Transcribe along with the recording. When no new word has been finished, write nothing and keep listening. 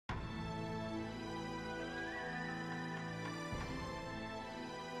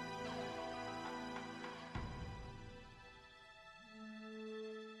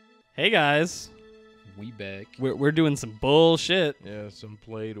Hey guys, We back. we're doing some bullshit. Yeah, some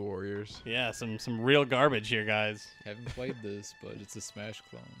Blade Warriors. Yeah, some real garbage here, guys. Haven't played this, but it's a Smash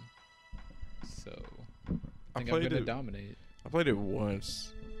clone. So I I'm played gonna it. dominate. I played it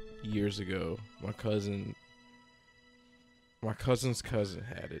once years ago. My cousin's cousin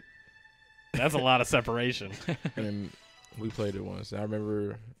had it, That's a lot of separation. and we played it once. I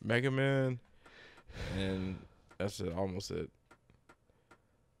remember Mega Man, and that's it, almost it.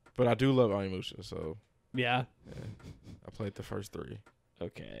 But I do love Onimusha, so Yeah. yeah, I played the first three.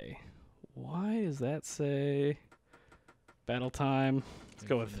 Okay. Why does that say battle time? Let's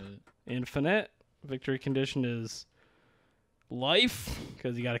go with infinite. Victory condition is life,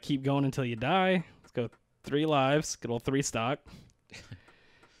 because you got to keep going until you die. Let's go 3 lives. Good old 3 stock.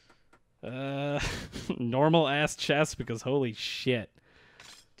 Normal ass chest, because holy shit.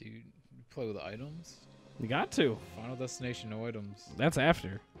 Dude, you play with items? You got to. Final destination, no items. That's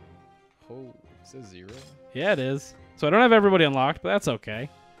after. Oh, it says 0. Yeah, it is. So I don't have everybody unlocked, but that's okay.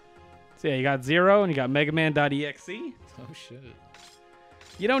 So yeah, you got 0 and you got megaman.exe. Oh shit.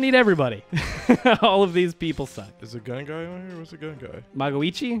 You don't need everybody. All of these people suck. Is the gun guy on here? What's the gun guy?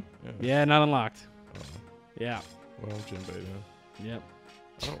 Magoichi? Yeah. Yeah, not unlocked. Oh, Yeah. well, I'm Jinbei then. Yep.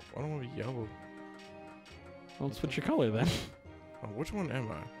 I don't want to be yellow. Well, switch your color then. Oh, which one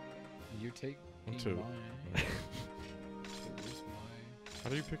am I? You take I'm 2. mine. Okay. Where's my... How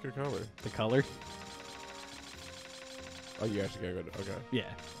do you pick your color? The color? Oh, you actually gotta go to, okay. Yeah.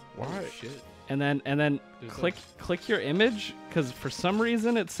 Why? Oh, shit. And then There's click your image, because for some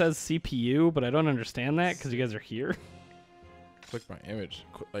reason it says CPU, but I don't understand that because you guys are here. Click my image.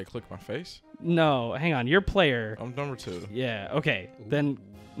 Like, click my face? No, hang on. You're player. I'm number 2. Yeah. Okay. Ooh. Then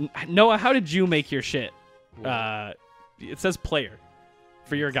Noah, how did you make your shit? Whoa. It says player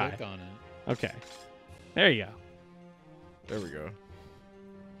for your guy. Click on it. Okay. There you go. There we go.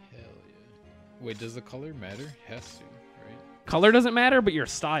 Hell yeah. Wait, does the color matter? Has to, right? Color doesn't matter, but your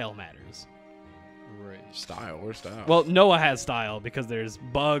style matters. Right. Style. Where's style? Well, Noah has style because there's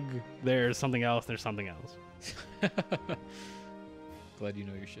bug, there's something else, there's something else. Glad you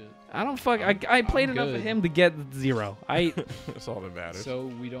know your shit. I don't fuck. I played I'm enough of good. him to get 0. That's all that matters. So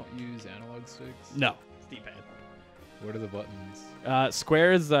we don't use analog sticks? No. D-pad. What are the buttons?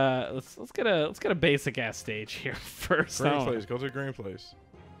 Squares. Let's get a basic ass stage here first. Green Oh. place. Go to the green place.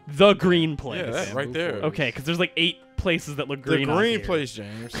 The green place. Yeah, that right there. Okay, because there's like 8 places that look green. The on green here. place,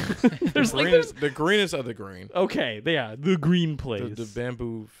 James. There's the, like greenest, the greenest of the green. Okay, yeah, the green place. The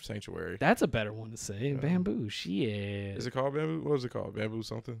bamboo sanctuary. That's a better one to say. Yeah. Bamboo. Shit. Is it called bamboo? What is it called? Bamboo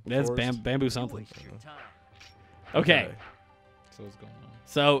something? That's Forest? bamboo something. Okay, So what's going on?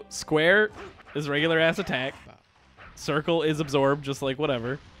 so square is regular ass attack. Circle is absorb, just like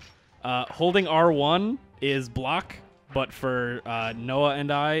whatever. Holding R1 is block, but for Noah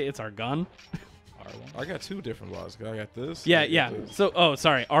and I, it's our gun. R1? I got 2 different blocks. I got this. Yeah, I got yeah. this. So, oh,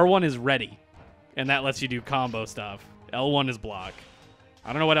 sorry. R1 is ready, and that lets you do combo stuff. L1 is block.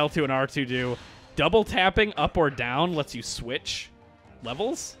 I don't know what L2 and R2 do. Double tapping up or down lets you switch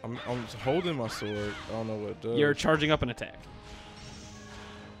levels. I'm holding my sword. I don't know what it does. You're charging up an attack.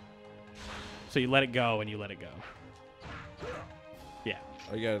 So you let it go and you let it go. Yeah,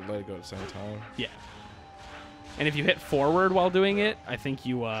 Oh, you gotta let it go at the same time. yeah. And if you hit forward while doing it, I think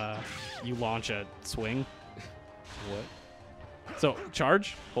you launch a swing. What? So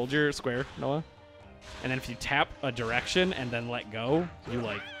charge, hold your square, Noah, and then if you tap a direction and then let go, you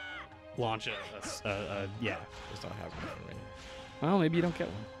like launch a yeah. It's not happening for me. Well, maybe you don't get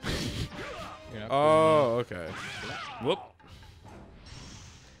one. You're not Oh, okay. Whoop.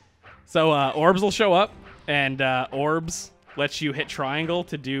 So orbs will show up, and orbs lets you hit triangle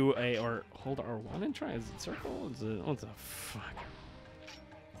to do or hold R1 and try. Is it circle? Is it, what the fuck?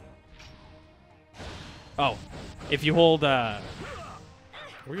 Oh, if you hold, Are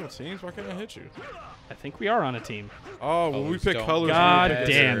we on teams? Why can't I hit you? I think we are on a team. Oh, when we just pick don't colors. God we pick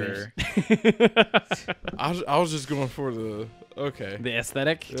damn colors. it. I was just going for the. Okay. The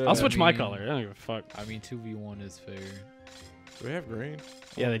aesthetic? Yeah. I'll switch I my mean- color. I don't give a fuck. I mean, 2v1 is fair. Do we have green?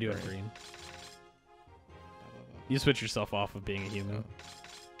 Yeah, they do have green. You switch yourself off of being a human.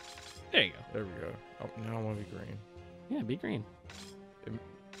 There you go. There we go. Oh, now I want to be green. Yeah, be green. It-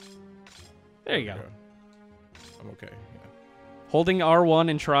 There you go. I'm okay. Yeah. Holding R1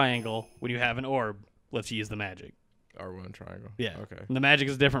 and triangle when you have an orb lets you use the magic. R1 triangle. Yeah. Okay. And the magic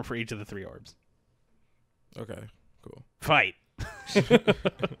is different for each of the 3 orbs. Okay. Cool. Fight.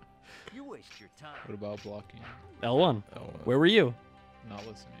 You waste your time. What about blocking? L1. L1. Where were you? Not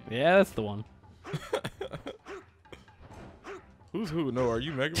listening. Yeah, that's the one. Who's who? No, are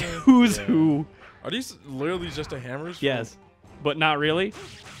you Mega Man? Who's Yeah. who? Are these literally just the hammers? Yes. But not really.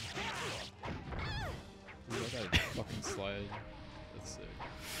 slide. That's sick.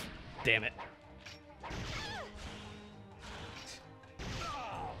 Damn it.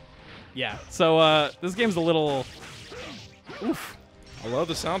 Yeah, so this game's a little... Oof. I love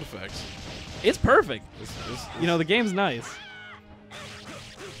the sound effects. It's perfect. It's You know, the game's nice.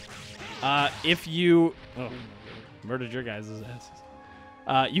 If you... Oh, murdered your guys'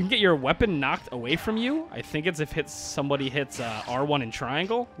 asses. You can get your weapon knocked away from you. I think it's if somebody hits R1 and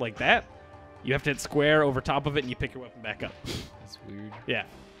triangle, like that. You have to hit square over top of it, and you pick your weapon back up. That's weird. Yeah.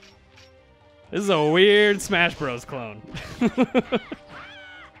 This is a weird Smash Bros. Clone. Can I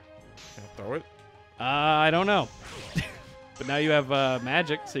throw it? I don't know. But now you have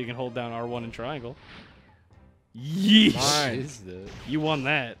magic, so you can hold down R1 and triangle. Yeesh. What is that? You won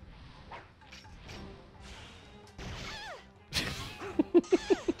that.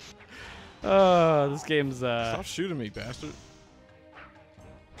 This game's Stop shooting me, bastard.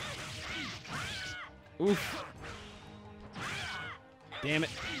 oof. Damn it.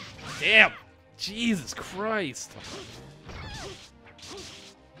 Damn. Jesus Christ.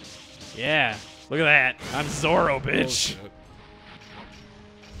 Yeah. Look at that. I'm Zorro, bitch. Bullshit.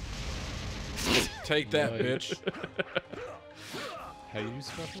 Take that, bitch. How do you use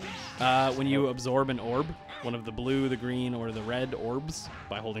specials? When you absorb an orb, one of the blue, the green, or the red orbs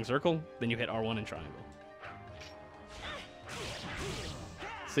by holding circle, then you hit R1 and triangle.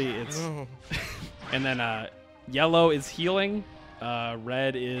 See, it's... No. And then yellow is healing,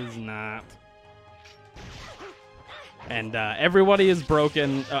 red is not. And everybody is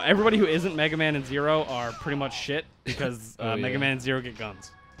broken. Everybody who isn't Mega Man and Zero are pretty much shit because Mega Man and Zero get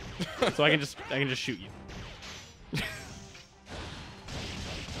guns. So I can just shoot you.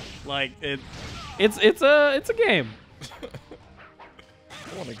 Like it's a game.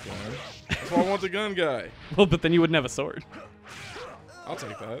 I want a gun. That's why I want the gun guy. Well, but then you wouldn't have a sword. I'll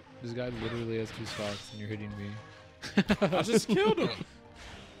take that. This guy literally has 2 stocks, and you're hitting me. I just killed him.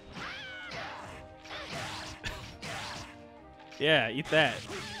 Yeah, eat that.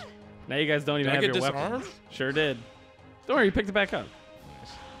 Now you guys don't even have Did I your get weapons. disarmed? Sure did. Don't worry, you picked it back up.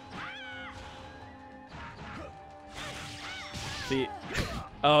 See.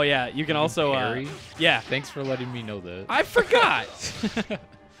 Oh yeah, you can also parry? yeah. Thanks for letting me know that. I forgot.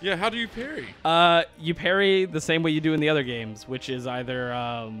 Yeah, how do you parry? You parry the same way you do in the other games, which is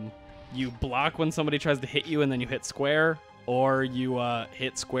either you block when somebody tries to hit you and then you hit square, or you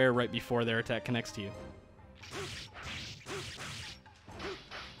hit square right before their attack connects to you.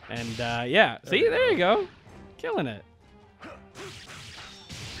 And yeah, see, there you go. Killing it.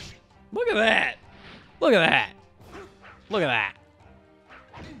 Look at that. Look at that. Look at that.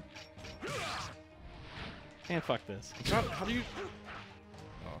 And fuck this. How do you...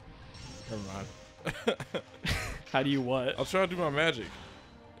 Oh, never mind. How do you what? I'll try to do my magic.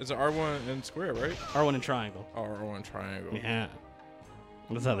 It's an R1 and square, right? R1 and triangle. Oh, R1 triangle. Yeah.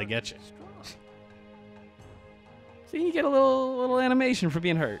 That's how they get you. See, you get a little animation for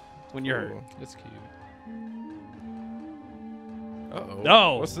being hurt when you're hurt. That's cute. Uh-oh.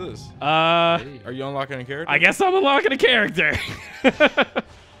 No. What's this? Hey. Are you unlocking a character? I guess I'm unlocking a character.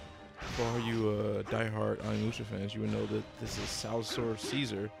 For all you diehard Onimusha fans, you would know that this is Salazar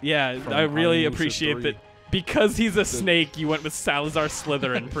Caesar. Yeah, From I really Onimusha appreciate 3. that. Because he's a snake, you went with Salazar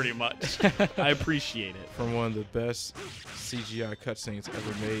Slytherin, pretty much. I appreciate it. From one of the best CGI cutscenes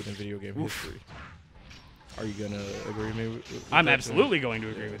ever made in video game history. Are you gonna agree with me? With I'm that, absolutely going to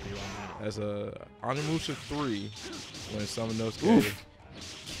agree with you on As a Onimusha 3, when Samanosuke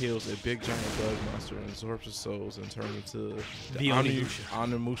kills a big giant bug monster and absorbs his souls and turns into The Onimusha.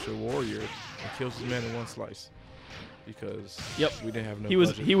 Onimusha warrior and kills his man in one slice. Because we didn't have enough that.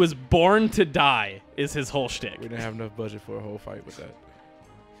 budget. He was born to die, is his whole shtick. We didn't have enough budget for a whole fight with that.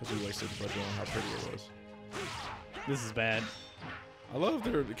 Because we wasted the budget on how pretty it was. This is bad. I love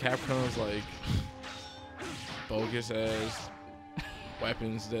the Capcom's like bogus ass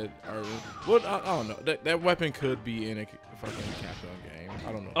weapons that are I don't know. That weapon could be in a fucking Capcom game.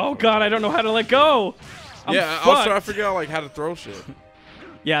 I don't know. Oh god, I don't know how to let go. I'm I was fucked. trying to figure out like how to throw shit.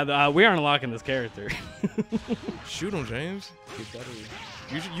 Yeah, we aren't unlocking this character. Shoot him, James.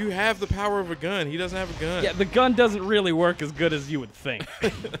 You have the power of a gun. He doesn't have a gun. Yeah, the gun doesn't really work as good as you would think.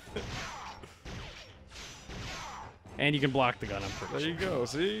 And you can block the gun, I'm pretty There sure. you go.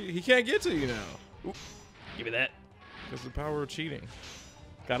 See, he can't get to you now. Ooh, give me that. Because the power of cheating.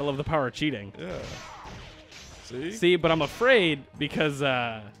 Gotta love the power of cheating. Yeah. See? See, but I'm afraid because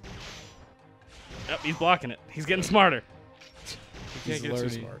he's blocking it. He's getting smarter. He can't He's get too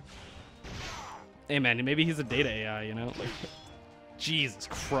learning. smart. Hey man, maybe he's a data AI, you know? Like, Jesus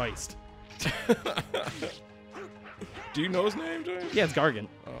Christ. Do you know his name, James? Yeah, it's Gargant.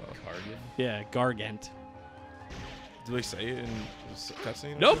 Cardigan. Yeah, Gargant. Do they say it in the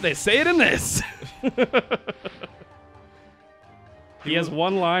cutscene? Nope, they say it in this. He has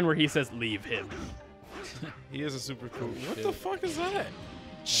one line where he says, "Leave him." He is a super cool. What shit. the fuck is that?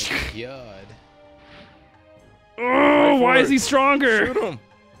 Oh, God. Oh, why is he stronger? Shoot him.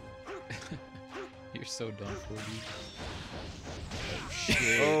 You're so done for,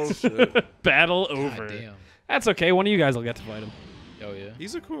 dude. Oh shit. Battle God over. damn. That's okay. One of you guys will get to fight him. Oh, yeah.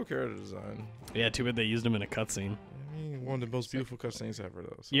 He's a cool character design. Yeah, too bad they used him in a cutscene. I mean, one of the most beautiful cutscenes ever,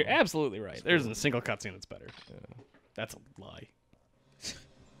 though. So. You're absolutely right. There isn't a single cutscene that's better. Yeah. That's a lie.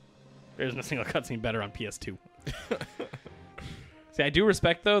 There isn't a single cutscene better on PS2. See, I do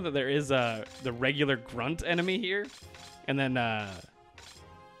respect though that there is the regular grunt enemy here, and then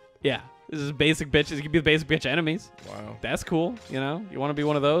yeah, this is basic bitches. It could be the basic bitch enemies. Wow. That's cool. You know, you want to be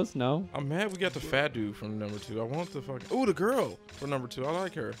one of those? No. I'm mad we got the fat dude from number 2. I want the fucking. Oh, the girl from number 2. I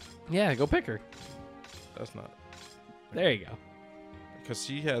like her. Yeah, go pick her. That's not. There you go. Because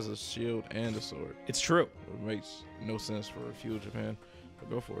she has a shield and a sword. It's true. It makes no sense for feudal Japan. But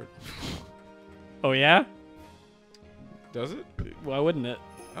go for it. Oh yeah? Does it? Why wouldn't it?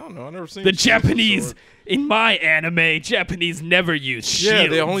 I don't know. I never seen The shields and Japanese sword. in my anime, Japanese never use shields. Yeah,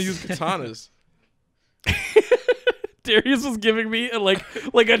 they only use katanas. Darius was giving me like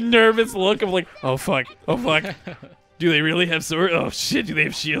a nervous look of like, oh fuck, oh fuck. Do they really have swords? Oh shit, do they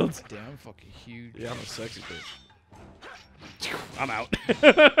have shields? Damn, I'm fucking huge. Yeah, I'm a sexy bitch. I'm out.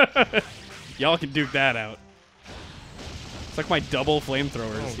 Y'all can duke that out. It's like my double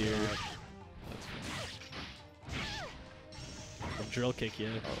flamethrowers Oh, here. God. I'll drill kick you.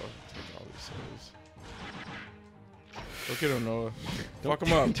 Oh, take all these souls. Look at him, Noah. Fuck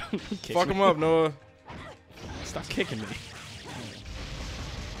him up. Don't kick Fuck me. him up, Noah. Stop kicking me.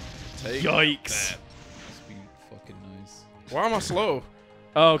 Take Yikes. that. Must be fucking nice. Why am I slow?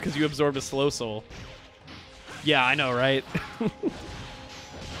 Oh, because you absorbed a slow soul. Yeah, I know, right?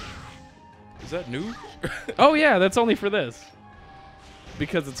 Is that new? Oh yeah, that's only for this.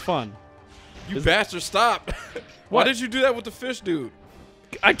 Because it's fun. You bastard, stop. Why What? did you do that with the fish dude?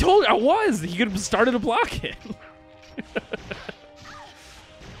 I told you I was. He could have started to block it.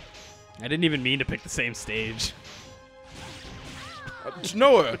 I didn't even mean to pick the same stage.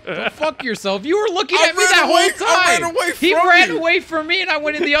 Noah. Don't fuck yourself. You were looking I at me ran that away- whole time. I ran away He from ran you. away from me, and I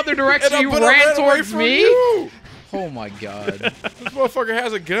went in the other direction. You But I ran away towards from me. you. Oh my god. This motherfucker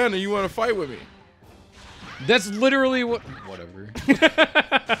has a gun and you want to fight with me. That's literally what. Whatever. Oh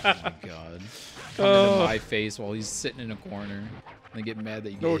my god. Come into my face while he's sitting in a corner. And they get mad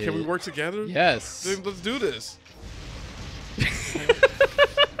that you Noah, get can we hit. work together? Yes. Then let's do this.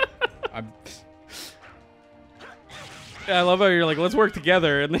 I'm. Yeah, I love how you're like, let's work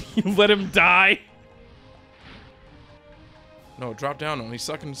together, and then you let him die. No, drop down on him. He's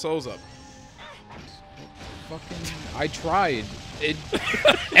sucking the souls up. Fucking. I tried. It.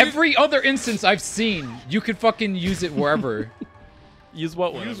 Every other instance I've seen, you could fucking use it wherever. Use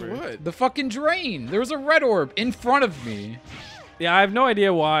what? Use Whatever. what? The fucking drain. There was a red orb in front of me. Yeah, I have no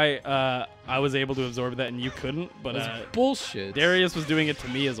idea why I was able to absorb that and you couldn't, but It was bullshit. Darius was doing it to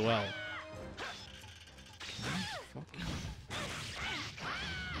me as well.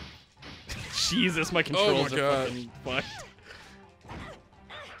 Jesus, my controls my are God. fucking fucked.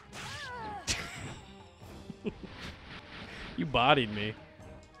 You bodied me.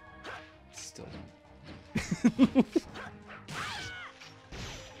 Still.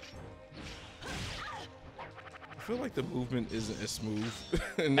 I feel like the movement isn't as smooth.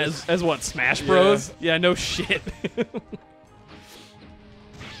 in this. As what, Smash Bros? Yeah, no shit.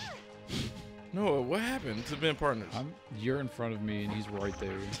 Noah, what happened to being partners? You're in front of me and he's right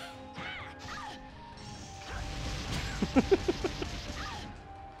there.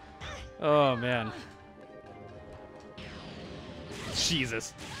 Oh man.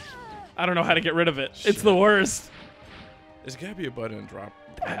 Jesus. I don't know how to get rid of it. It's the worst. There's gotta be a button and drop.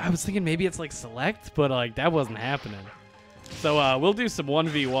 I was thinking maybe it's like select, but like that wasn't happening. So we'll do some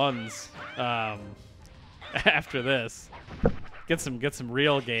 1v1s after this. Get some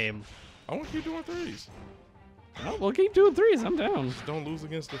real game. I want to keep doing threes. Oh, we'll keep doing threes. I'm down. Just don't lose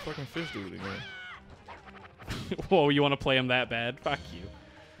against the fucking fish dude again. Whoa, you want to play him that bad? Fuck you.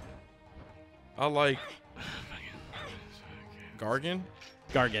 I like Gargan.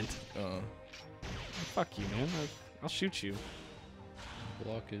 Gargant. Fuck you, man. I'll shoot you.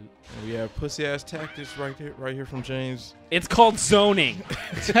 Block it. And we have pussy ass tactics right here from James. It's called zoning.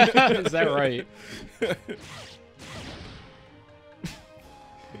 Is that right?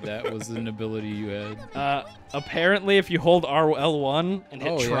 That was an ability you had. Apparently, if you hold L1 and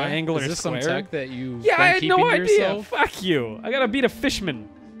hit triangle Is or this square. some tech that you? Yeah, I had no idea. Yourself? Fuck you. I gotta beat a fishman.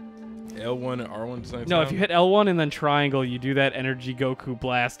 L1 and R1 at the same time? No, if you hit L1 and then triangle, you do that energy Goku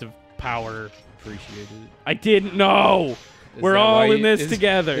blast of power. Appreciate it. I didn't know. We're all in this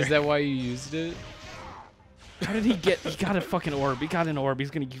together. Is that why you used it? How did he get? He got a fucking orb. He got an orb.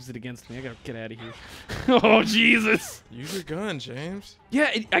 He's gonna use it against me. I gotta get out of here. Oh Jesus! Use your gun, James. Yeah,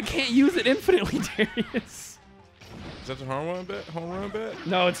 I can't use it infinitely, Darius. Is that the home run bet? Home run bet?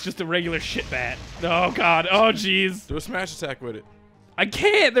 No, it's just a regular shit bat. Oh God. Oh jeez. Do a smash attack with it. I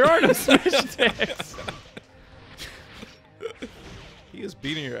can't. There are no smash attacks. He is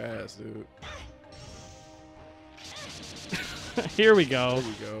beating your ass, dude. Here we go.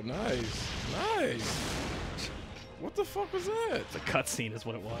 There we go. Nice. Nice. What the fuck was that? The cutscene is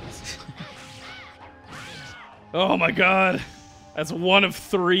what it was. Oh my God. That's 1 of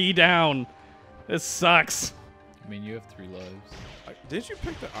 3 down. This sucks. I mean, you have 3 lives. Did you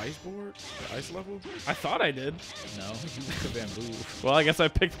pick the ice board? The ice level? I thought I did. No, you picked the bamboo. Well, I guess I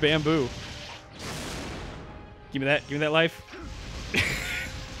picked bamboo. Give me that. Give me that life.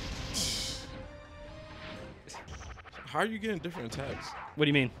 How are you getting different attacks? What do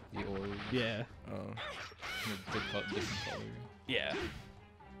you mean? The orb. Yeah. Different color. Yeah.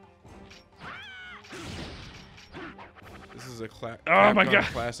 This is a oh my God.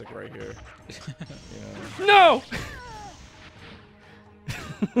 classic right here. Yeah. No!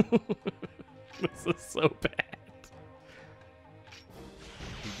 This is so bad.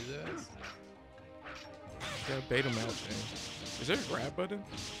 You do that? You gotta bait him out, James. Is there a grab button?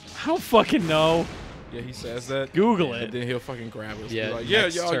 I don't fucking know. Yeah, he says that. Google it. And then he'll fucking grab us. Yeah, like,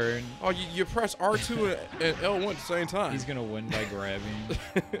 next y'all. turn. Oh, you press R2 and L1 at the same time. He's gonna win by grabbing.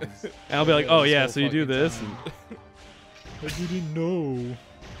 And I'll be like, oh yeah, This so you do whole this. fucking And I didn't know.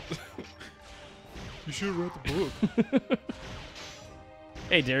 You should have read the book.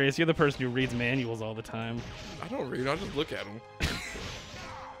 hey Darius, you're the person who reads manuals all the time. I don't read. I just look at them.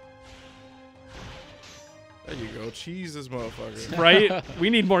 There you go. Cheese this motherfucker. Right? We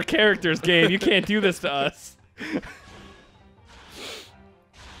need more characters, game. You can't do this to us.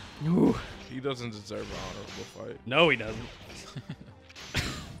 Ooh. He doesn't deserve an honorable fight. No, he doesn't.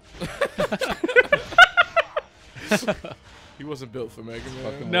 He wasn't built for Mega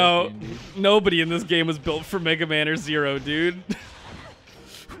Man. No, nobody in this game was built for Mega Man or Zero, dude.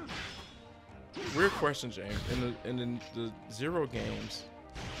 Weird question, James. In the Zero games,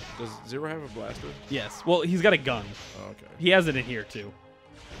 does Zero have a blaster? Yes. Well, he's got a gun. Oh, okay. He has it in here too.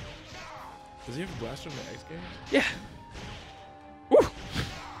 Does he have a blaster in the X games? Yeah. Woo.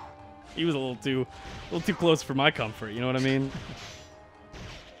 He was a little too close for my comfort. You know what I mean?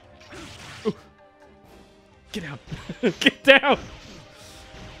 Ooh. Get down. Get down.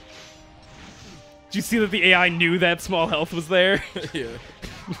 Did you see that the AI knew that small health was there? Yeah.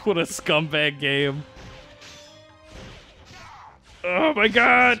 What a scumbag game. Oh my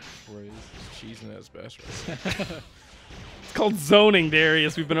God. He's cheesing at his best right now. It's called zoning,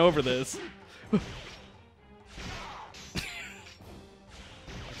 Darius. We've been over this. I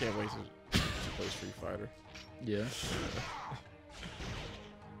can't wait to play Street Fighter. Yeah.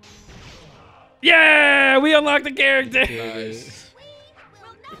 Yeah, we unlocked the character. Nice.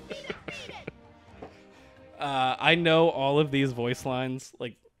 I know all of these voice lines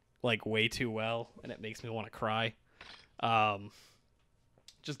like way too well, and it makes me want to cry.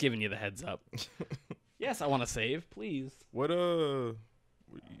 Just giving you the heads up. Yes, I want to save, please. What is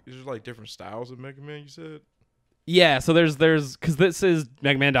there like different styles of Mega Man? You said. Yeah, so there's because this is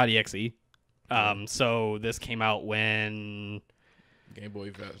Mega Man.exe. So this came out when Game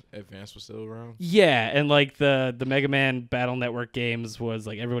Boy Advance was still around. Yeah, and like the Mega Man Battle Network games was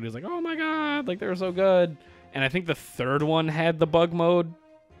like everybody was like, oh my God, like they were so good. And I think the third one had the bug mode.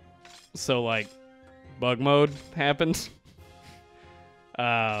 So like bug mode happened.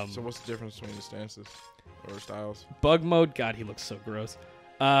 So what's the difference between the stances or styles? Bug mode, God, he looks so gross.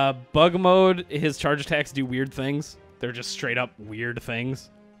 Bug mode, his charge attacks do weird things. They're just straight up weird things.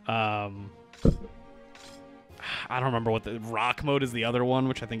 I don't remember what the rock mode is the other one,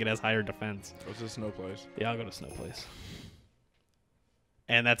 which I think it has higher defense. What's the Snow Place? Yeah, I'll go to Snow Place.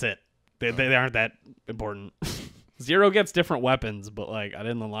 And that's it. They aren't that important. Zero gets different weapons, but like I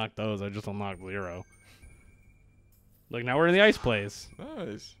didn't unlock those. I just unlocked Zero. Look, now we're in the ice place.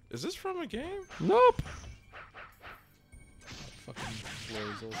 Nice. Is this from a game? Nope. Fucking floor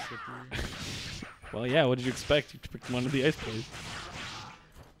is all slippery. Well, yeah. What did you expect? You picked one of the ice place.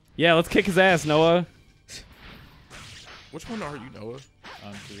 Yeah, let's kick his ass, Noah. Which one are you, Noah?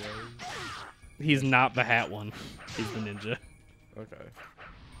 I'm 3 hours. He's not the hat one. He's the ninja. Okay.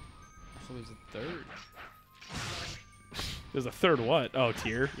 I thought there's a third. There's a third what? Oh,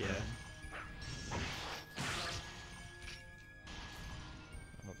 tier? Yeah.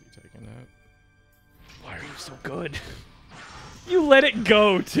 I hope you taking taking that. Why are you so good? You let it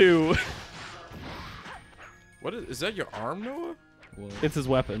go too. What is that? Your arm, Noah? What? It's his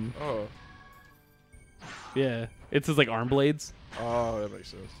weapon. Oh. Yeah, it's his like arm blades. Oh, that makes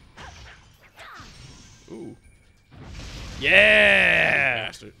sense. Ooh. Yeah.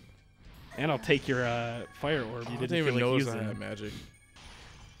 Bastard. And I'll take your fire orb. You I didn't didn't even feel like notice using. I had magic.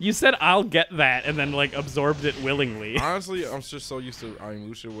 You said I'll get that, and then like absorbed it willingly. Honestly, I'm just so used to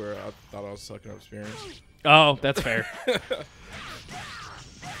Onimusha where I thought I was sucking up experience. Oh, that's fair.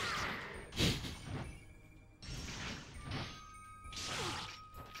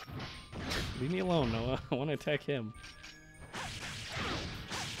 Leave me alone, Noah. I want to attack him.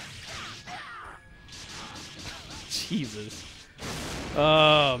 Jesus.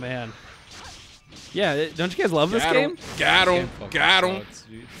 Oh, man. Yeah, don't you guys love this game? Got him. Got him.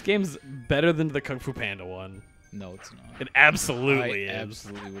 This game's better than the Kung Fu Panda one. No, it's not. It absolutely I is.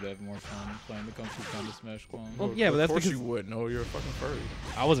 absolutely would have more fun playing the Kung Fu Panda Smash Clone. Well, yeah, but that's of course because you would. No, you're a fucking furry.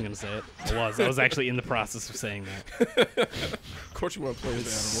 I wasn't gonna say it. I was actually in the process of saying that. Of course you want to play It's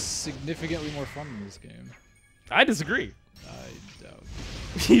this animal. significantly more fun than this game. I disagree. I doubt.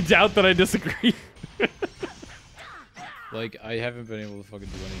 You doubt that I disagree? Like, I haven't been able to fucking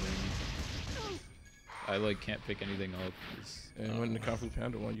do anything. I like can't pick anything up. And when the Kung Fu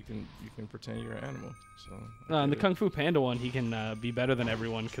Panda one, you can pretend you're an animal. So. No, in the Kung Fu Panda one, he can be better than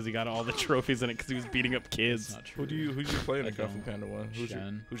everyone because he got all the trophies in it because he was beating up kids. It's not true. Who do you play in the I Kung Fu don't. Panda one? Who's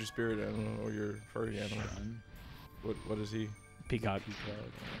your spirit animal or your furry animal? Shen. What is he? Peacock.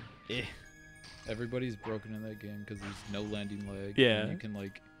 Eh. Everybody's broken in that game because there's no landing leg. Yeah. And you can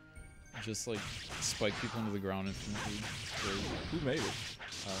like just like spike people into the ground infinitely. It's great. Who made it?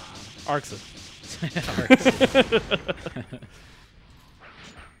 Arxa.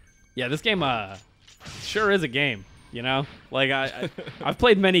 Yeah, this game sure is a game, you know? Like I've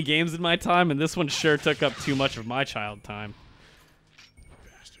played many games in my time, and this one sure took up too much of my child time.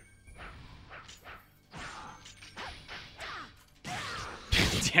 Bastard.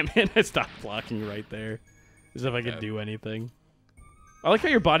 Damn it, I stopped blocking right there. As if I could do anything. I like how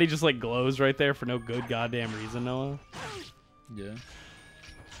your body just like glows right there for no good goddamn reason, Noah. Yeah.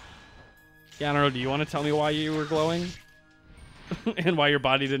 Yeah, I don't know, do you want to tell me why you were glowing? And why your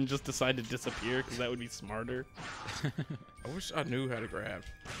body didn't just decide to disappear, because that would be smarter. I wish I knew how to grab.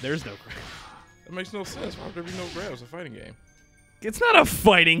 There's no grab. That makes no sense. Why would there be no grab? It's a fighting game. It's not a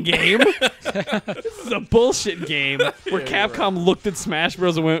fighting game. This is a bullshit game where Yeah, Capcom looked at Smash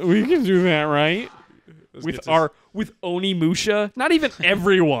Bros. And went, "We can do that, right?" With Onimusha. Not even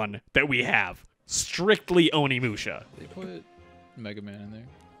everyone that we have. Strictly Onimusha. They put Mega Man in there.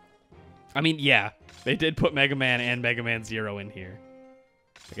 I mean, yeah, they did put Mega Man and Mega Man Zero in here.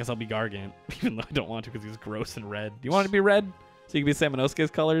 I guess I'll be Gargant, even though I don't want to because he's gross and red. Do you want it to be red? So you can be Samanosuke's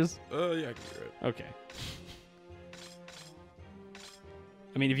colors? Yeah, I can be red. Okay.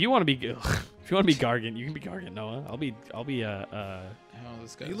 I mean, if you want to be Gargant, you can be Gargant, Noah. I'll be Oh,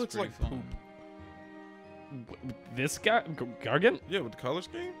 this guy. He looks like poop. This guy, Gargant? Yeah, with the color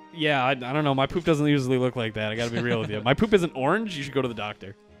scheme? Yeah, I don't know. My poop doesn't usually look like that. I gotta be real with you. My poop isn't orange. You should go to the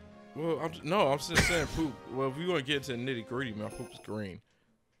doctor. Well, I'm just saying poop. Well, if you want to get into the nitty gritty, my poop is green.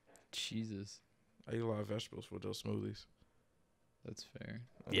 Jesus. I eat a lot of vegetables with those smoothies. That's fair.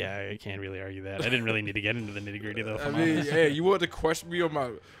 Yeah, I can't really argue that. I didn't really need to get into the nitty gritty though. If I I'm mean, honest. hey, you want to question me on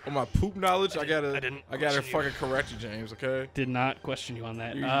my poop knowledge? I gotta didn't fucking question you. correct you, James. Okay. Did not question you on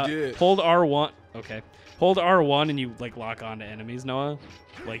that. You did. Hold R1. Okay. Hold R1 and you like lock onto enemies, Noah,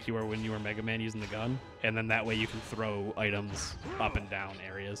 like you were when you were Mega Man using the gun, and then that way you can throw items up and down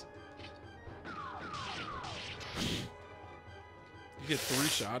areas. You get 3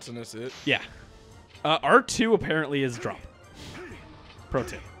 shots and that's it. Yeah. R2 apparently is drop. Pro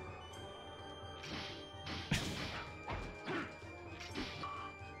tip.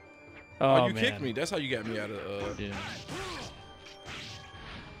 Oh, man. you kicked me. That's how you got me out of. Yeah.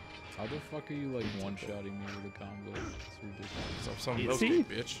 How the fuck are you like one-shotting me with a combo? It's ridiculous. Something Is else, he?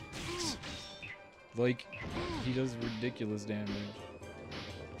 bitch. Like, he does ridiculous damage.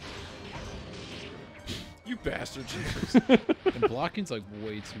 You bastard, Jesus. And blocking's like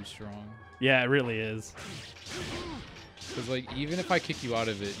way too strong. Yeah, it really is. Cause like even if I kick you out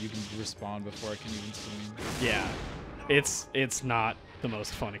of it, you can respawn before I can even swing. Yeah. It's not the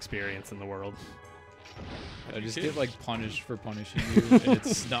most fun experience in the world. I just get like punished for punishing you, and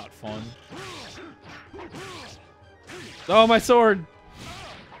it's not fun. Oh, my sword!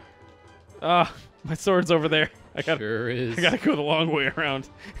 Ah, my sword's over there. I gotta go the long way around.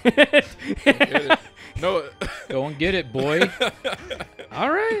 No. Go and get it, boy. All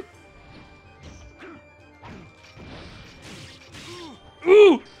right.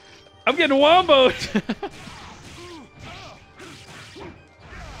 Ooh! I'm getting womboed.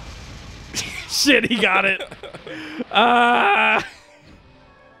 Shit, he got it. I'm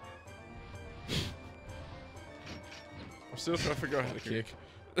still trying to figure out how to kick.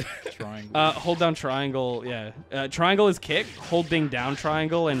 Triangle. Hold down triangle. Yeah. Triangle is kick. Holding down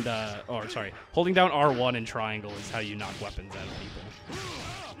triangle and holding down R1 and triangle is how you knock weapons out of people.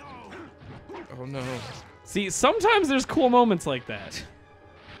 Oh no. See, sometimes there's cool moments like that.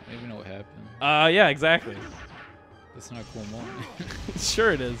 I don't even know what happened. Yeah, exactly. That's not a cool moment.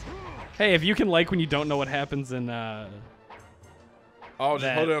 Sure it is. Hey, if you can like when you don't know what happens in Oh, just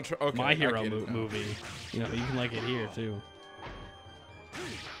that hold down. Okay, My Hero I get it now. movie, you know, you can like it here too.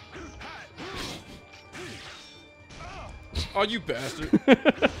 Oh, you bastard.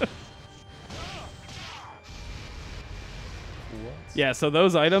 Yeah, so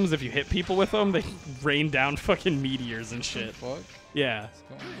those items, if you hit people with them, they rain down fucking meteors and shit. Fuck? Yeah.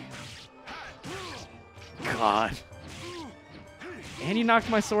 What's going on? God. And you knocked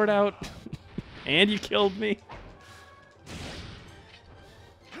my sword out. And you killed me.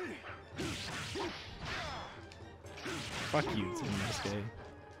 Fuck you, Tsunosuke.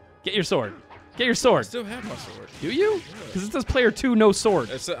 Get your sword. Get your I sword. still have my sword. Do you? Because it says player 2, no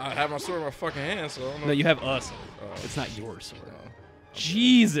sword. I have my sword in my fucking hand, so I don't know. No, you have a sword. Oh. It's not your sword. No.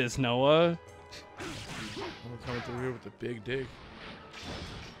 Jesus, Noah. I'm coming through here with the big dick.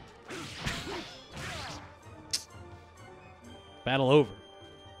 Battle over.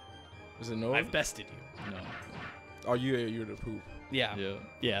 Is it no? I've bested you. No. Oh, you're the poop. Yeah. Yeah.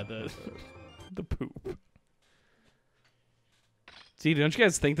 Yeah, the poop. See, don't you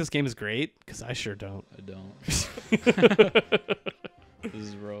guys think this game is great? Because I sure don't. I don't. This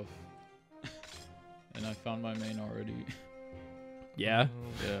is rough. And I found my main already. Yeah.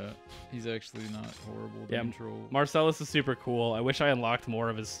 Yeah. He's actually not horrible to Yeah, control. Marcellus is super cool. I wish I unlocked more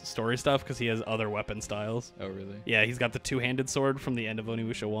of his story stuff because he has other weapon styles. Oh, really? Yeah, he's got the two-handed sword from the end of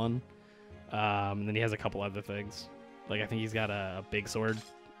Onimusha 1. And then he has a couple other things. Like, I think he's got a big sword.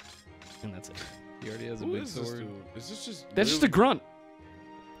 And that's it. He already has a Who big is this sword. dude? Is this just? That's just a grunt.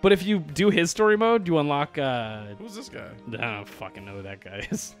 But if you do his story mode, you unlock... Who's this guy? I don't fucking know who that guy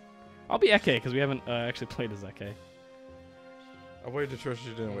is. I'll be Eke because we haven't actually played as Eke. I waited till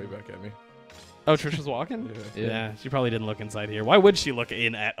Trisha didn't wave back at me. Oh, Trisha's walking? Yeah. Yeah, she probably didn't look inside here. Why would she look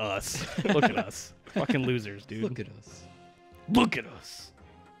in at us? Look at us. Fucking losers, dude. Look at us. Look at us.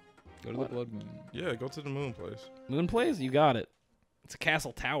 Go to the Blood Moon. Yeah, go to the moon place. Moon plays? You got it. It's a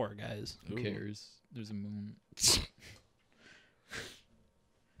castle tower, guys. Who Ooh. cares? There's a moon.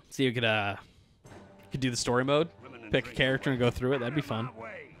 So you could do the story mode, pick a character and go through it. That'd be fun.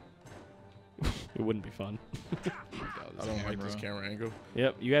 It wouldn't be fun. God, I don't like this camera angle.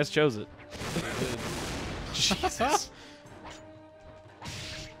 Yep, you guys chose it. Jesus.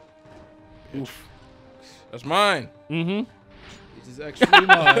 Oof. That's mine. Mm-hmm. It is actually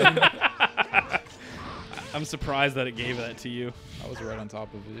mine. I'm surprised that it gave that to you. I was right on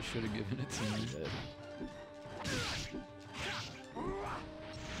top of it. It should have given it to me.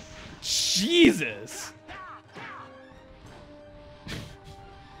 Jesus.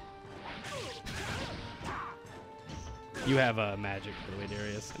 You have magic, by the way,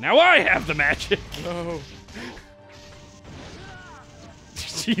 Darius. Now I have the magic. No.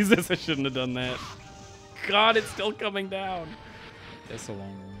 Jesus, I shouldn't have done that. God, it's still coming down. That's a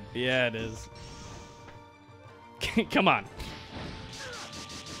long one. Yeah, it is. Come on.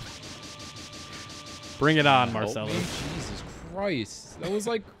 Bring it on, Help Marcellus. me? Jesus Christ. That was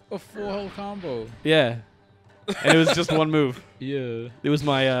like a full hell combo. Yeah. And it was just one move. Yeah. It was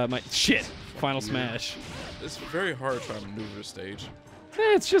my my shit. Final smash. It's very hard trying to maneuver the stage.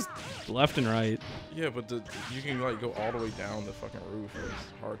 It's just left and right. Yeah, but you can like go all the way down the fucking roof.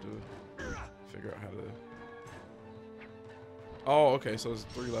 It's hard to figure out how to. Oh, okay. So there's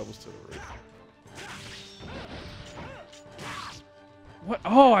 3 levels to the roof. What?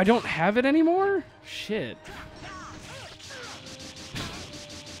 Oh, I don't have it anymore? Shit.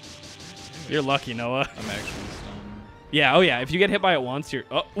 You're lucky, Noah. I'm actually stunned. Yeah, oh yeah. If you get hit by it once, you're...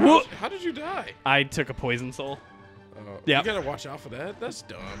 Oh, whoa! How did you die? I took a poison soul. Yeah. Yep. You gotta watch out for that. That's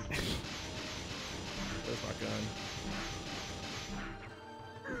dumb. There's my gun.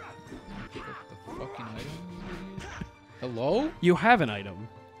 The fucking item? Hello? You have an item.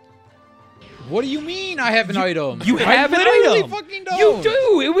 What do you mean I have an item? You have I an literally item. fucking don't. You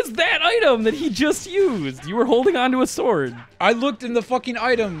do. It was that item that he just used. You were holding onto a sword. I looked in the fucking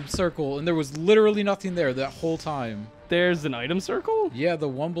item circle and there was literally nothing there that whole time. There's an item circle? Yeah, the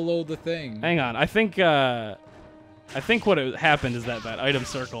one below the thing. Hang on. I think what happened is that item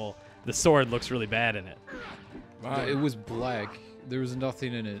circle, the sword looks really bad in it. It was black. There was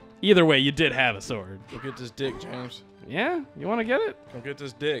nothing in it. Either way, you did have a sword. Go get this dick, James. Yeah? You want to get it? Go get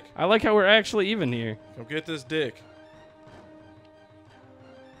this dick. I like how we're actually even here. Go get this dick.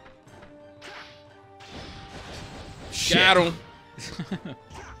 Shit. Got him.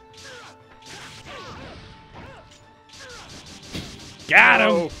 Got him.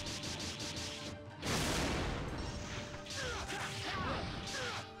 Oh.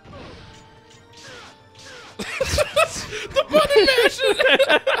 The button mashes.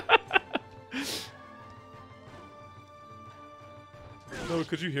 No,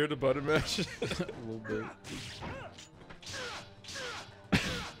 could you hear the button mash? A little bit.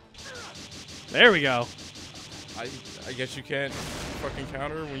 There we go. I guess you can't fucking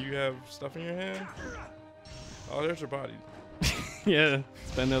counter when you have stuff in your hand. Oh, there's your body. Yeah,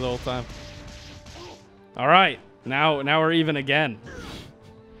 it's been there the whole time. All right, now we're even again.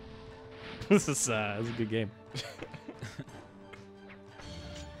 This is a good game.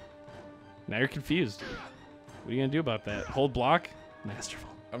 Now you're confused. What are you gonna do about that? Hold block? Masterful.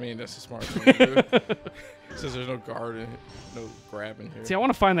 I mean, that's a smart thing to do. Since there's no guard in, no grab in here. See, I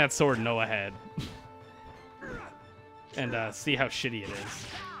want to find that sword Noah had. And see how shitty it is.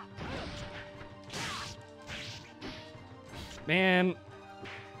 Man.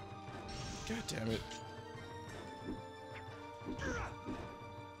 God damn it.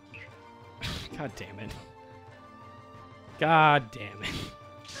 God damn it. God damn it.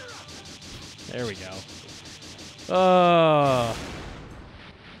 There we go. Oh.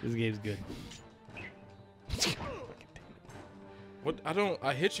 This game's good. What?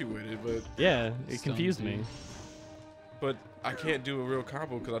 I hit you with it, but Yeah, it confused me. But I can't do a real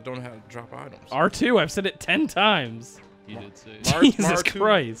combo because I don't know how to drop items. R2, I've said it 10 times. You did say. Jesus R2,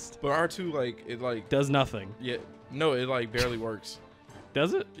 Christ. But R2, like, it like Does nothing. Yeah, no, it like barely works.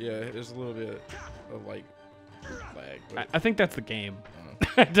 Does it? Yeah, there's a little bit of like lag. But, I think that's the game.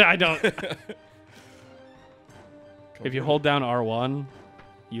 I don't. If you hold down R1,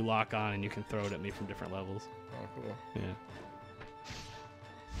 you lock on and you can throw it at me from different levels. Oh, cool. Yeah.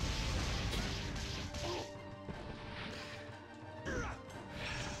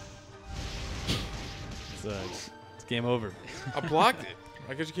 It's game over. I blocked it.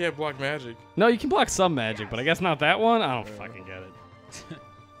 I guess you can't block magic. No, you can block some magic, but I guess not that one. I don't fucking get it.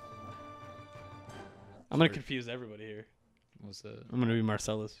 I'm gonna confuse everybody here. What's that? I'm gonna be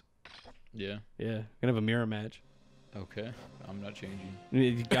Marcellus. Yeah. Yeah, gonna have a mirror match. Okay. I'm not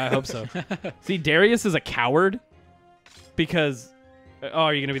changing. I hope so. See, Darius is a coward because. Oh,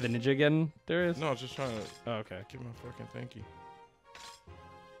 are you gonna be the ninja again, Darius? No, I was just trying to Oh, okay. get my fucking thank you.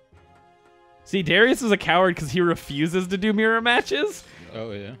 See, Darius is a coward because he refuses to do mirror matches.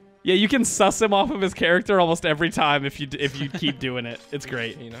 Oh yeah. Yeah, you can suss him off of his character almost every time if you keep doing it. It's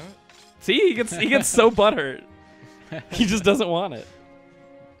great. Can you not? See, he gets so butthurt. He just doesn't want it.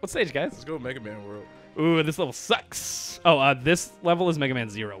 What stage, guys? Let's go Mega Man World. Ooh, this level sucks. Oh, this level is Mega Man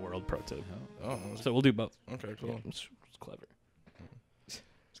 0 World Pro 2. Oh, So we'll do both. okay, cool. Yeah, it's clever. It's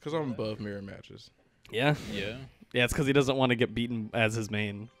because I'm above mirror matches. Yeah? Yeah. Yeah, it's because he doesn't want to get beaten as his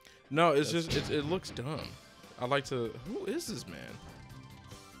main. No, it's just it looks dumb. I like to. Who is this man?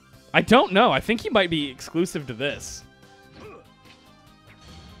 I don't know. I think he might be exclusive to this.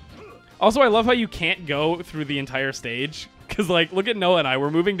 Also, I love how you can't go through the entire stage. Because, like, look at Noah and I.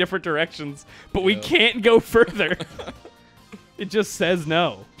 We're moving different directions, but we can't go further. It just says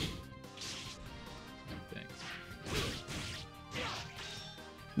no. Thanks.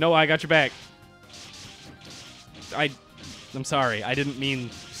 Noah, I got your back. I'm sorry. I didn't mean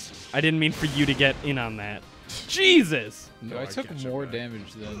for you to get in on that. Jesus! No, I took more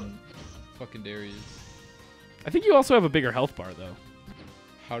damage than fucking Darius. I think you also have a bigger health bar, though.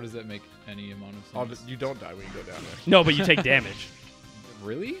 How does that make any amount of Oh, sense? you don't die when you go down there. No, but you take damage.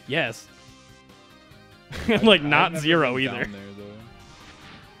 Really? Yes. Like, not I've never 0 been either. down there,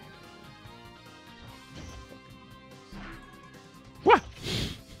 though.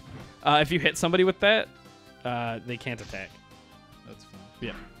 Wah! If you hit somebody with that, they can't attack. That's fine.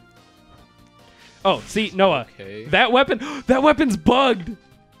 Yeah. Oh, see, Noah. Okay. That weapon's bugged.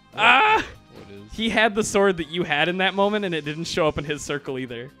 Ah! What is? He had the sword that you had in that moment, and it didn't show up in his circle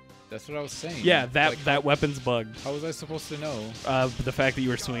either. That's what I was saying. Yeah, that Like, that weapon's bugged. How was I supposed to know? The fact that you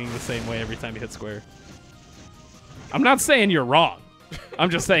were swinging the same way every time you hit square. I'm not saying you're wrong. I'm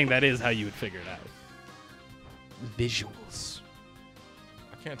just saying that is how you would figure it out. Visuals.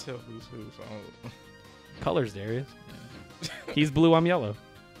 I can't tell who's who. So I don't... Colors, Darius. Yeah. He's blue, I'm yellow.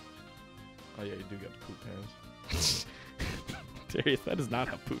 Oh yeah, you do got the poop hands. Darius, that is not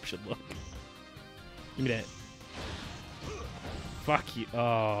how poop should look. Give me that. Fuck you.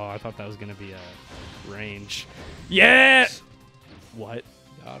 Oh, I thought that was going to be a range. Yeah! What?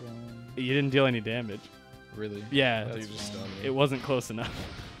 Got him. You didn't deal any damage. Really? Yeah. That's just fine. It wasn't close enough.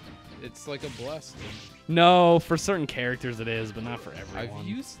 It's like a blast. No, for certain characters it is, but not for everyone. I've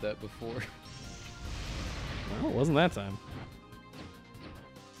used that before. Well, it wasn't that time.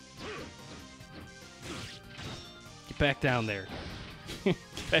 Get back down there. Get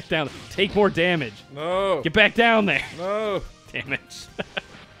back down. Take more damage. No. Get back down there. No. Damn it.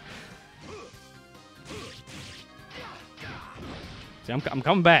 See, I'm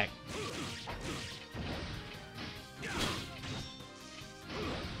coming back.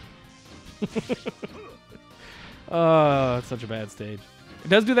 Oh, it's such a bad stage. It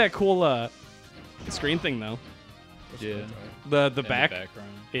does do that cool screen thing though. Yeah. The And back background.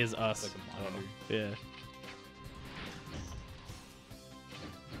 is us. It's like a monitor. Yeah.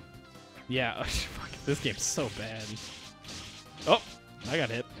 Yeah. Fuck, this game's so bad. Oh, I got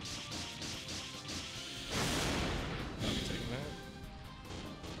hit. Taking that.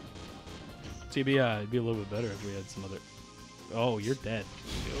 See, it'd be a little bit better if we had some other. Oh, you're dead.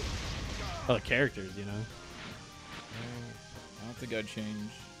 Other characters, you know. I don't think I'd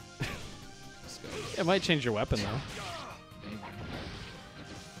change. It might change your weapon though. Maybe.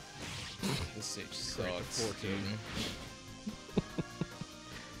 This stage sucks.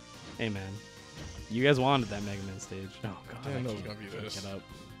 Hey man, you guys wanted that Mega Man stage. Oh god, I didn't know it was can't gonna be pick this. it up.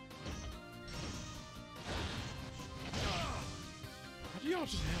 How do y'all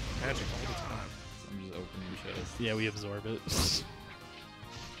just have magic all the time? I'm just opening chests. Yeah, we absorb it.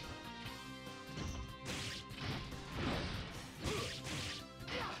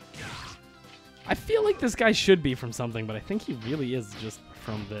 I feel like this guy should be from something, but I think he really is just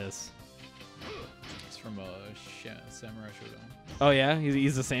from this. It's from Samurai Showdown. Oh yeah,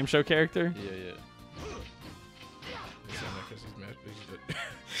 he's the same show character. Yeah, yeah.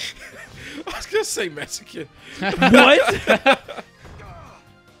 I was gonna say Mexican. What?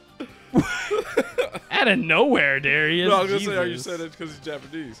 Out of nowhere, Darius. No, I was gonna say, are you Jesus. saying it because he's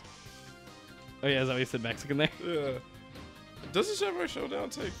Japanese? Oh yeah, is that what you said Mexican there? Yeah. Doesn't Samurai Showdown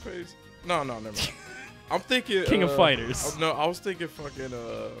take place? No, never mind. I'm thinking King of Fighters. No, I was thinking fucking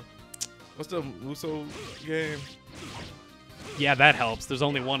what's the Muso game? Yeah, that helps. There's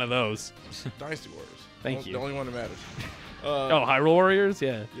only one of those. Dynasty Warriors. Thank you. The only one that matters. Oh, Hyrule Warriors?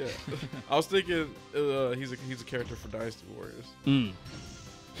 Yeah. Yeah. I was thinking he's a character for Dynasty Warriors. Mm.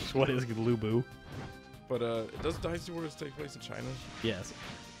 What is Lubu? But does Dynasty Warriors take place in China? Yes.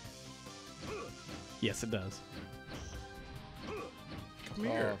 Yes, it does. Come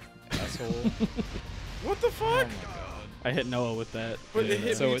here. Asshole. What the Oh fuck? my god. I hit Noah with that. But it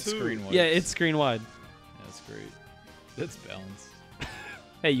hit So me it's too. screen wide. Yeah, it's screen wide. That's great. That's balanced.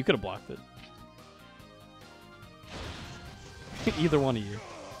 Hey, you could have blocked it. Either one of you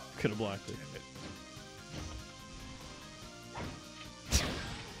could have blocked it.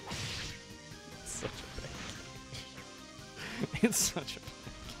 It's such a bang. It's such a bang.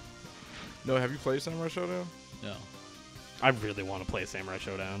 No, have you played Samurai Showdown? No. I really want to play Samurai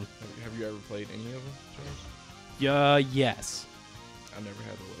Showdown. Have you ever played any of them, James? Yes. I never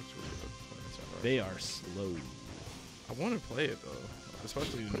had the luxury of playing Samurai. They are slow. I want to play it though,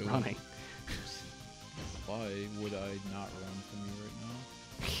 especially the new one. Running. Why would I not run from you right now?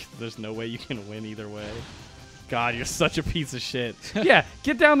 There's no way you can win either way. God, you're such a piece of shit. Yeah,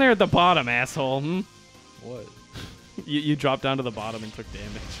 get down there at the bottom, asshole. Hmm? What? You dropped down to the bottom and took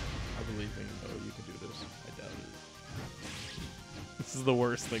damage. I believe in you. Oh, you can do this. I doubt it. This is the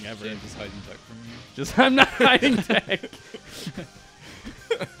worst thing ever. James is hiding tech from me. Just, I'm not hiding tech.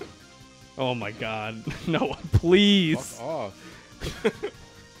 Oh my god. No, please. Fuck off.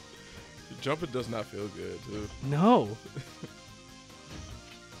 Jumping does not feel good, too. No.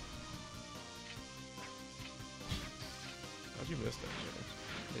 How'd you miss that, James?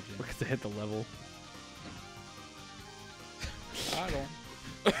 Hey, James. Because I hit the level. I don't.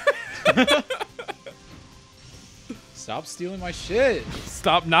 Stop stealing my shit.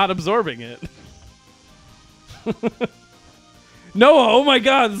 Stop not absorbing it. No, oh my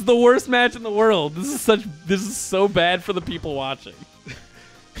god, this is the worst match in the world. This is so bad for the people watching.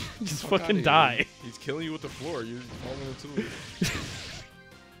 Just Fuck fucking outta die. here. He's killing you with the floor. You're falling into it.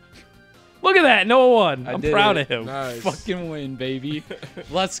 Look at that, Noah won. I I'm did proud it. of him. Nice. Fucking win, baby.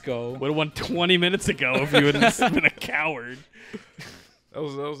 Let's go. Would have won 20 minutes ago if you hadn't been a coward. That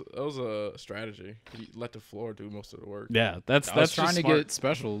was a strategy. He let the floor do most of the work. Yeah, that's I was trying just to smart. get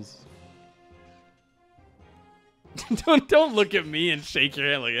specials. Don't look at me and shake your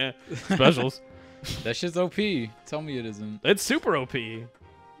head like, eh. Specials. That shit's OP. Tell me it isn't. It's super OP. I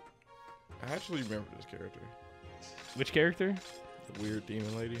actually remember this character. Which character? The weird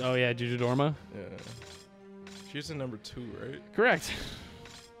demon lady. Oh yeah, Jujudorma. Yeah. She's in number 2, right? Correct.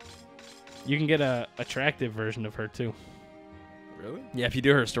 You can get a attractive version of her too. Really? Yeah, if you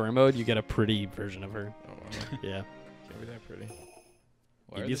do her story mode, you get a pretty version of her. Oh wow. Yeah. Can't be that pretty.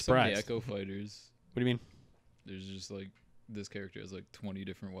 Why You'd are be there so many surprised. Echo Fighters? What do you mean? There's just like this character has like 20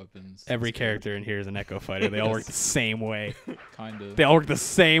 different weapons. Every It's character in here is an Echo Fighter. They all work the same way. kind of. They all work the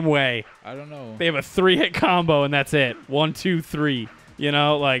same way. I don't know. They have a 3-hit combo and that's it. 1, 2, 3. You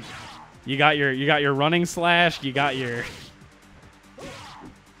know, like you got your running slash. You got your.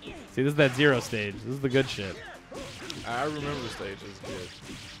 See, this is that 0 stage. This is the good shit. I remember the stage is good.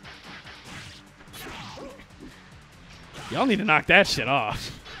 Y'all need to knock that shit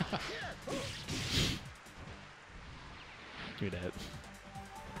off. Give me that.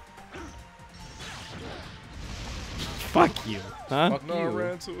 Fuck you. Huh? Fuck No, I you.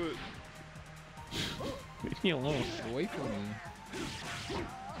 ran to it. Leave me alone. Get away from me.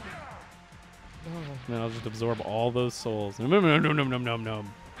 Then I'll just absorb all those souls. Nom nom nom nom nom nom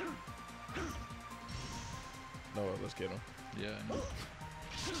nom. No, let's get him. Yeah. I know.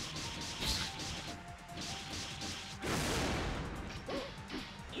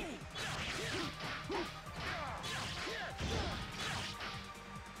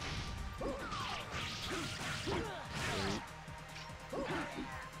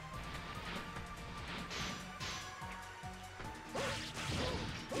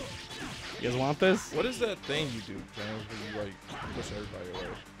 You guys want this? What is that thing you do, James, where you like push everybody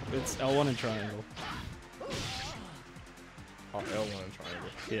away? It's L1 and triangle. Oh, L1 and triangle.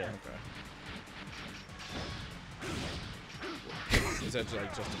 Yeah. Okay. Is that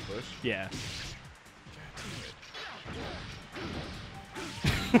like just a push? Yeah.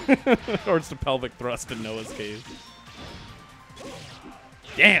 Or it's the pelvic thrust in Noah's case.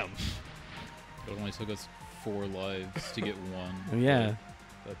 Damn. It only took us 4 lives to get 1. Oh, yeah.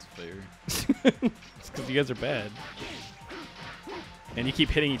 That's fair. It's because you guys are bad. And you keep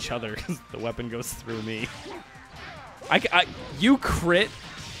hitting each other because the weapon goes through me. You crit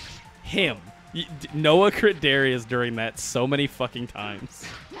him. Noah crit Darius during that so many fucking times.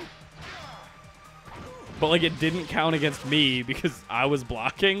 But like it didn't count against me because I was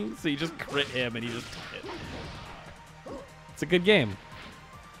blocking, so you just crit him and he just took it. It's a good game.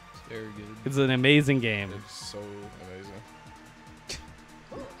 It's very good. It's an amazing game. It's so amazing.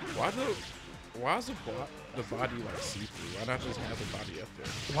 Why is the body like see-through? Why not just have the body up there?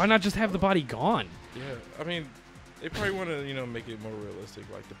 Why not just have the body gone? Yeah, I mean, they probably want to, make it more realistic.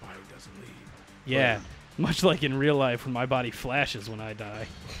 Like the body doesn't leave. Yeah, much like in real life when my body flashes when I die.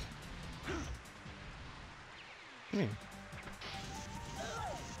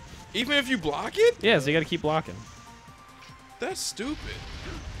 Even if you block it, Yeah, so you gotta keep blocking. that's stupid.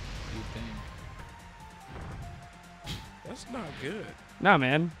 You think? That's not good. Nah,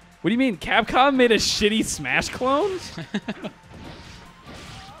 man. What do you mean? Capcom made a shitty Smash clone?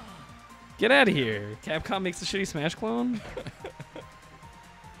 Get out of here. Capcom makes a shitty Smash clone?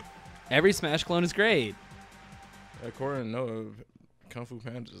 Every Smash clone is great. According to Noah, Kung Fu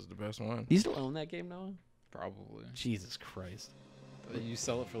Panda is the best one. You still own that game, Noah? Probably. Jesus Christ. You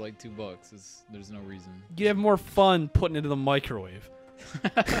sell it for like $2. There's no reason. You'd have more fun putting it into the microwave.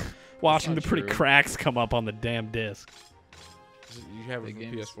 Watching the not pretty true. cracks come up on the damn disc. You have it The for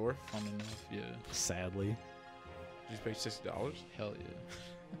game's PS4? Fun enough, yeah. Sadly. Did you pay $60? Hell yeah.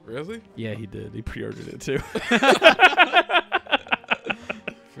 Really? Yeah, he did. He pre-ordered it too.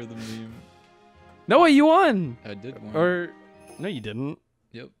 For the meme. Noah, you won! I did one. Or, no, you didn't.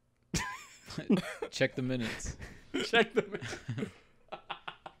 Yep. Check the minutes. Check the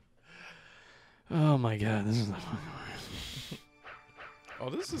Oh my god, this is not fucking worth. Oh,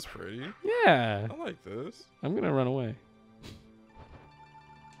 this is pretty. Yeah, I like this. I'm gonna run away.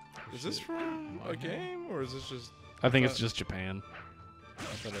 Is this from a game or is this just? I think it's just Japan. I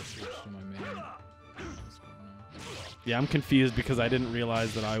thought I switched to my main. What's going on? Yeah, I'm confused because I didn't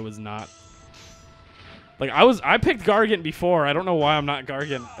realize that I was not. Like I picked Gargant before. I don't know why I'm not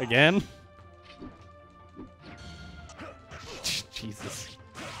Gargant again. Jesus,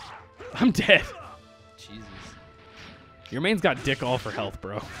 I'm dead. Jesus. Your main's got dick all for health,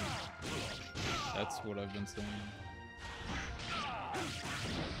 bro. That's what I've been saying.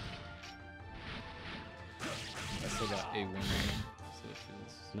 I still got a win. So it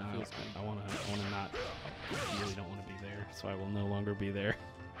feels, No, feels good. I wanna not. I really don't want to be there, so I will no longer be there.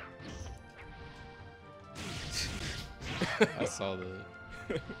 I saw that.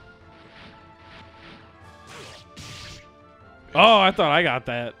 Oh, I thought I got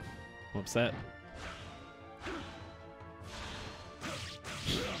that. I'm upset.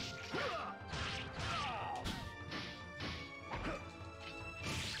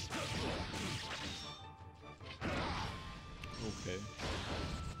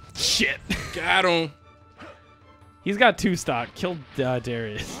 Got him. He's got 2 stock. Kill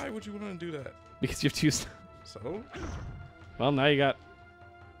Darius. Why would you want to do that? Because you have 2 stock. So? Well, now you got...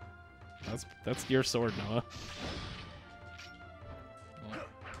 That's your sword, Noah. Well,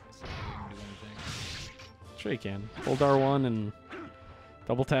 so I can do anything. Sure you can. Hold R1 and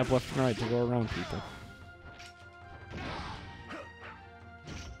double tap left and right to go around people.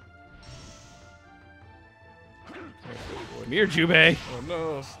 Come here, Jubei. Oh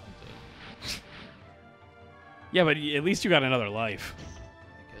no. Yeah, but at least you got another life. I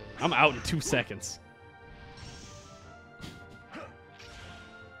guess. I'm out in 2 seconds.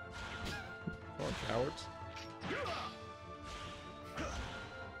 Oh, cowards.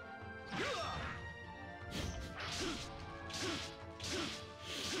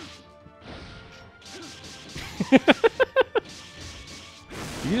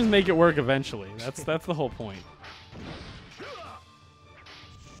 You just make it work eventually. That's the whole point.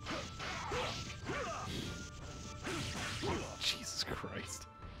 Jesus Christ.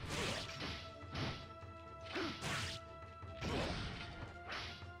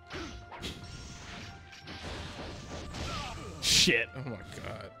 Shit. Oh my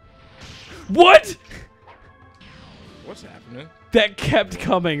god. What? What's happening? That kept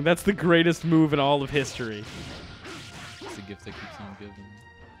coming. That's the greatest move in all of history. It's a gift that keeps on giving.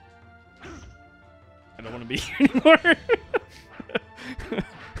 I don't want to be here anymore.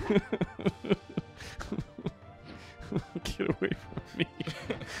 Get away from me.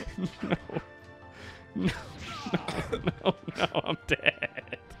 No, I'm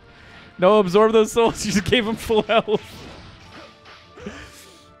dead. No, absorb those souls. You just gave him full health.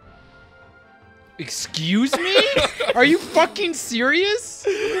 Excuse me? Are you fucking serious?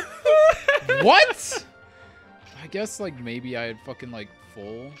 What? I guess like maybe I had fucking like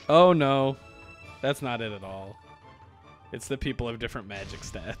full. Oh no. That's not it at all. It's that people have different magic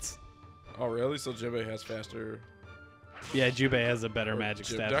stats. Oh really? So Jinbei has faster. Yeah, Jubei has a better magic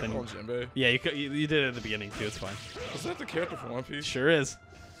stat Did I than... call him Jinbei? Yeah, you did it at the beginning too. It's fine. Is that the character from One Piece? Sure is.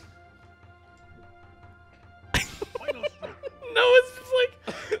 Noah's just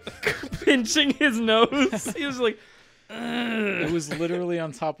like pinching his nose. He was like, It was literally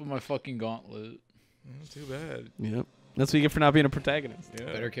on top of my fucking gauntlet. Too bad. yep. That's what you get for not being a protagonist. Yeah.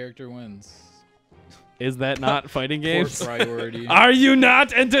 Better character wins. Is that not fighting games? Poor priority. Are you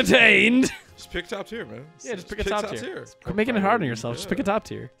not entertained? Just pick top tier, man. Yeah, just pick a top tier. Quit making it hard on yourself. Just pick a top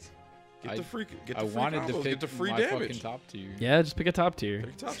tier. Get the free. Get the I free wanted combos, to pick get the free my damage. fucking top tier. Yeah, just pick a top tier.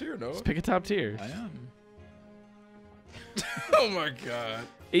 Pick top tier, Noah. Just pick a top tier. I am. Oh my god.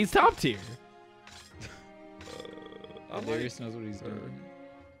 He's top tier. Darius knows what he's doing.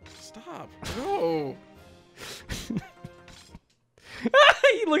 Stop. No.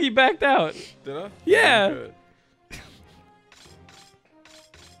 Look, he backed out. Did I? Yeah. Good.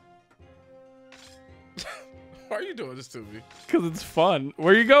 Why are you doing this to me? Because it's fun.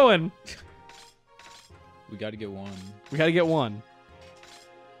 Where are you going? We got to get one. We got to get one.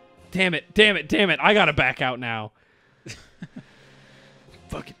 Damn it. Damn it. Damn it. I got to back out now.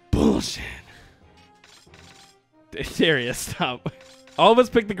 Fucking bullshit. Darius, stop. All of us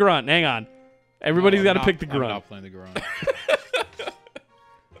pick the grunt. Hang on. Everybody's got to pick the I'm grunt. not playing the grunt.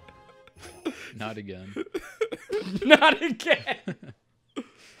 Not again. Not again.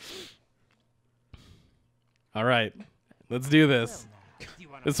 All right. Let's do this.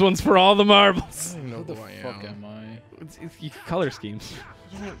 This one's for all the marbles. I don't know Who the who I fuck am. am I? You color schemes.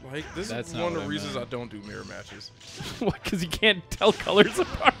 I don't like this. That's Is not one of what the I reasons meant. I don't do mirror matches. What? Because you can't tell colors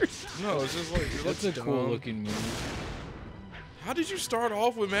apart? No, it's just like it That's looks a cool dumb. looking move. How did you start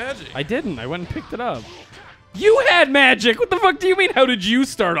off with magic? I didn't. I went and picked it up. You had magic. What the fuck do you mean? How did you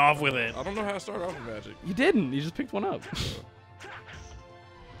start off with it? I don't know how to start off with magic. You didn't. You just picked one up.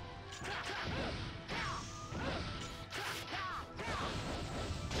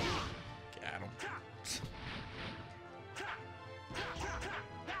 Got him.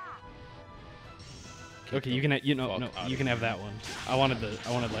 Okay, you can. You know, Fuck no, outta you can here. have that one. I wanted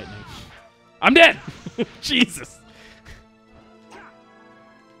lightning. I'm dead. Jesus.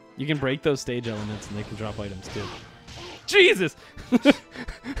 You can break those stage elements and they can drop items too. Jesus.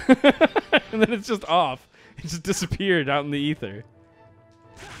 And then it's just off. It just disappeared out in the ether.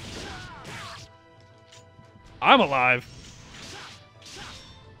 I'm alive.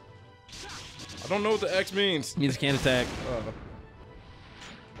 I don't know what the X means. You just can't attack.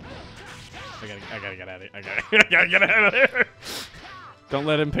 I gotta get out of here. I gotta get out of here. Don't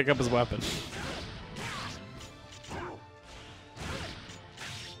let him pick up his weapon.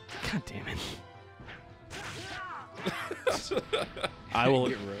 God damn it. I will.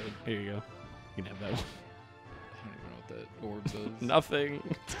 Get red. Here you go. You can have that one. I don't even know what that orb does. Nothing.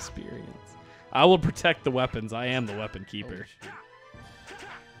 It's experience. I will protect the weapons. I am the weapon keeper.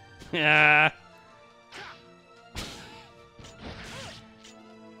 Yeah.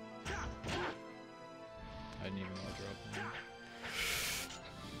 I didn't even want to drop him.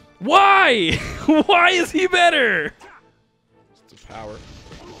 Why? Why is he better? It's the power.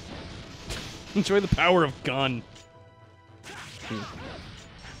 Enjoy the power of gun.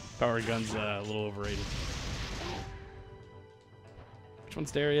 Power of gun's a little overrated. Which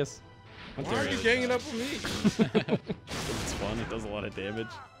one's Darius? Why are you ganging up on me? It's fun. It does a lot of damage.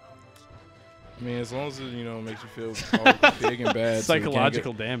 I mean, as long as it, you know, makes you feel all big and bad.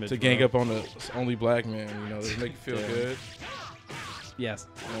 Psychological damage. To gang up on the only black man, you know, does it make you feel good? Yes.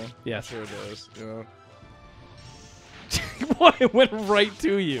 Yeah, Yes. I'm sure it does. You know. What? It went right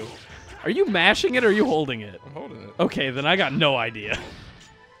to you. Are you mashing it or are you holding it? I'm holding it. Okay, then I got no idea.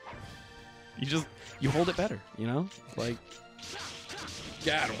 You hold it better, you know? Like,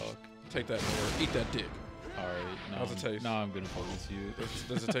 Got him. Take that, Lord. Eat that dick. All right. No, How's it taste? No, I'm gonna focus you.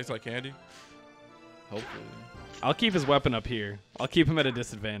 Does it taste like candy? Hopefully. I'll keep his weapon up here. I'll keep him at a I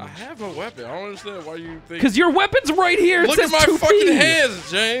disadvantage. have no weapon. I don't understand why you think. Because your weapon's right here. It Look at says my 2P. fucking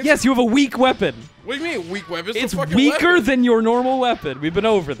hands, James. Yes, you have a weak weapon. What do you mean weak weapon? It's a fucking weaker weapon. than your normal weapon. We've been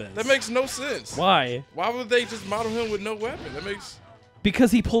over this. That makes no sense. Why? Why would they just model him with no weapon? That makes.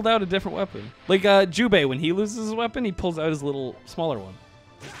 Because he pulled out a different weapon. Like Jubei, when he loses his weapon, he pulls out his little smaller one.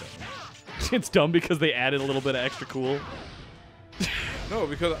 It's dumb because they added a little bit of extra cool. No,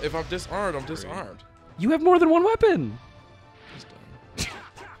 because if I'm disarmed, I'm disarmed. You have more than one weapon. That's dumb.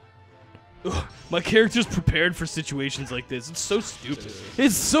 Ugh, my character's prepared for situations like this. It's so stupid.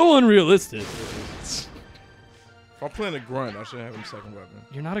 It's so unrealistic. If I'm playing a grunt, I shouldn't have a second weapon.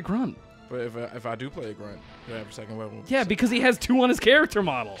 You're not a grunt. But if I do play a grunt, I have a second weapon. Yeah, because he has 2 on his character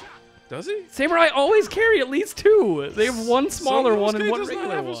model. Does he? Samurai always carry at least 2. They have one smaller Some one and Sasuke one does not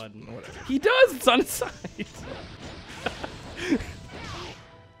regular have one. Whatever. He does. It's on his side.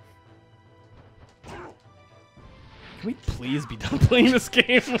 Can we please be done playing this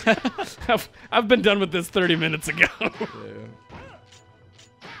game? I've been done with this 30 minutes ago. Yeah.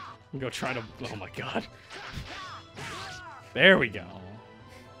 Go try to. Oh my god. There we go.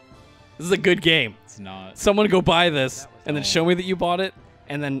 This is a good game. It's not. Someone go buy this and then No. show me that you bought it,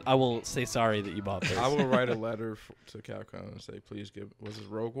 and then I will say sorry that you bought this. I will write a letter to Capcom and say, please give. Was it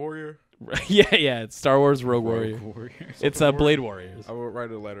Rogue Warrior? yeah, it's Star Wars Rogue Warrior. Warriors. It's Something Blade Warriors. I will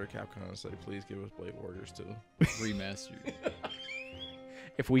write a letter to Capcom and say, please give us Blade Warriors too. Remastered.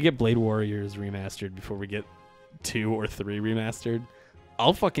 If we get Blade Warriors remastered before we get 2 or 3 remastered,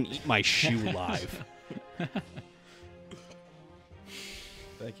 I'll fucking eat my shoe live.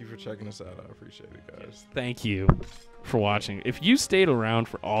 Thank you for checking us out. I appreciate it, guys. Thank you for watching. If you stayed around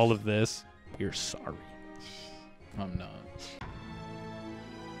for all of this, you're sorry. I'm not.